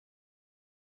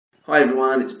Hi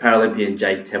everyone, it's Paralympian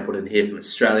Jake Templeton here from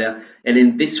Australia, and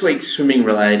in this week's swimming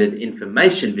related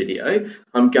information video,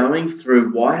 I'm going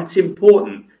through why it's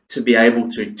important to be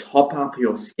able to top up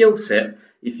your skill set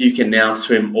if you can now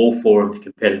swim all four of the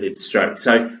competitive strokes.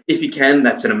 So if you can,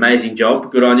 that's an amazing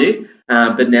job, good on you.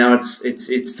 But now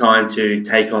it's time to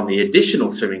take on the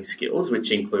additional swimming skills,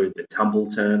 which include the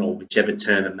tumble turn or whichever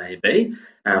turn it may be,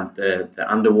 the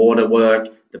underwater work,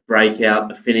 the breakout,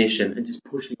 the finish, and just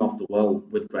pushing off the wall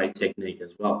with great technique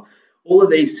as well. All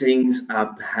of these things are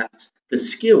perhaps the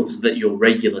skills that your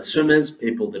regular swimmers,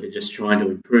 people that are just trying to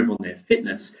improve on their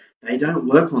fitness, they don't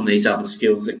work on these other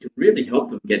skills that can really help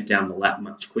them get down the lap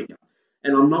much quicker.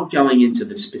 And I'm not going into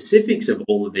the specifics of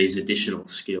all of these additional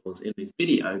skills in this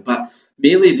video, but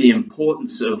merely the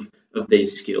importance of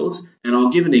these skills. And I'll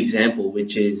give an example,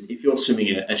 which is if you're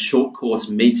swimming a short course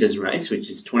meters race, which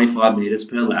is 25 meters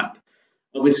per lap,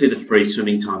 obviously the free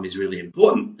swimming time is really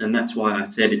important. And that's why I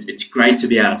said it's great to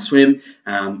be able to swim.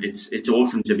 It's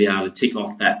awesome to be able to tick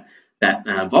off that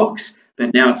box.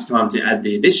 But now it's time to add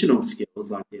the additional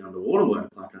skills like the underwater work,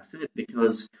 like I said,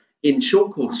 because in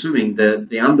short course swimming,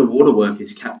 the underwater work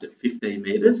is capped at 15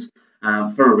 meters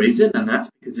for a reason, and that's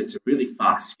because it's a really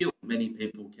fast skill. Many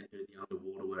people can do the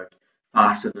underwater work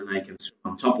faster than they can swim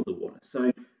on top of the water.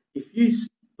 So if you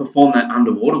perform that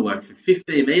underwater work for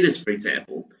 15 meters, for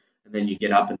example, and then you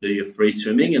get up and do your free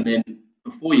swimming, and then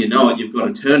before you know it, you've got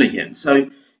to turn again.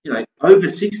 So, over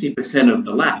 60% of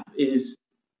the lap is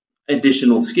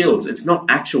additional skills. It's not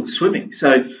actual swimming.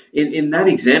 So in that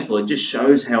example, it just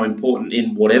shows how important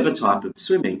in whatever type of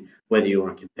swimming, whether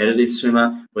you're a competitive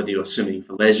swimmer, whether you're swimming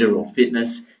for leisure or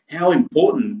fitness, how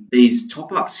important these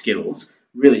top-up skills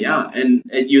really are. And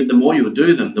the more you'll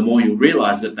do them, the more you'll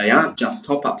realize that they aren't just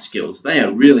top-up skills. They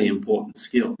are really important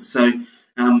skills. So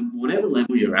whatever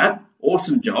level you're at,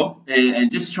 awesome job. And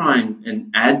just try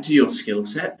and add to your skill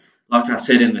set. Like I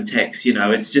said in the text,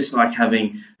 it's just like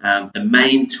having the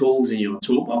main tools in your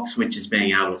toolbox, which is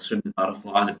being able to swim the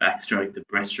butterfly, the backstroke, the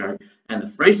breaststroke, and the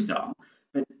freestyle.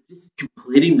 But just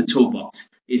completing the toolbox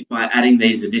is by adding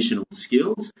these additional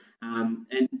skills.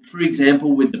 And for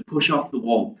example, with the push off the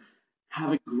wall,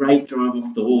 have a great drive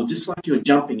off the wall, just like you're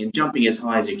jumping and jumping as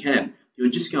high as you can. You're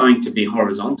just going to be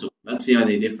horizontal. That's the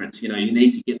only difference. You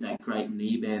need to get that great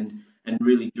knee bend and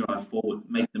really drive forward,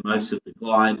 make the most of the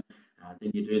glide.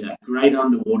 Then you do that great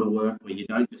underwater work where you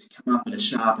don't just come up at a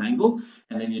sharp angle,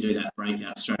 and then you do that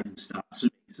breakout stroke and start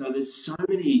swimming. So there's so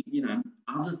many,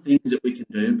 other things that we can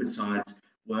do besides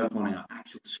work on our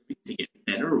actual swimming to get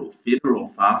better or fitter or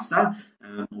faster,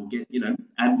 or get,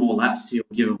 add more laps to your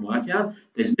given workout.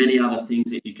 There's many other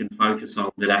things that you can focus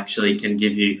on that actually can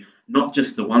give you not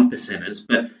just the 1%ers,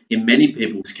 but in many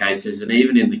people's cases, and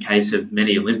even in the case of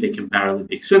many Olympic and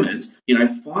Paralympic swimmers,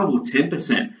 5 or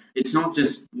 10%. It's not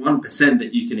just 1%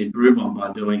 that you can improve on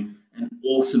by doing an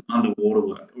awesome underwater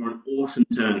work or an awesome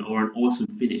turn or an awesome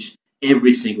finish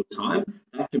every single time.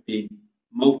 That can be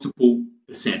multiple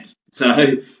percent. So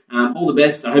all the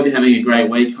best. I hope you're having a great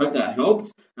week. Hope that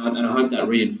helps, and I hope that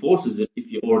reinforces it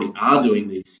if you already are doing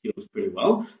these skills pretty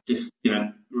well. Just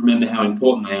remember how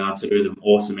important they are to do them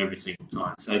awesome every single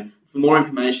time. So for more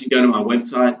information, go to my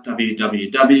website,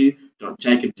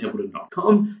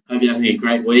 www.jacobtempleton.com. Hope you're having a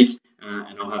great week,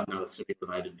 and I'll have another swimming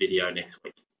related video next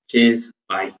week. Cheers.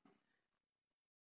 Bye.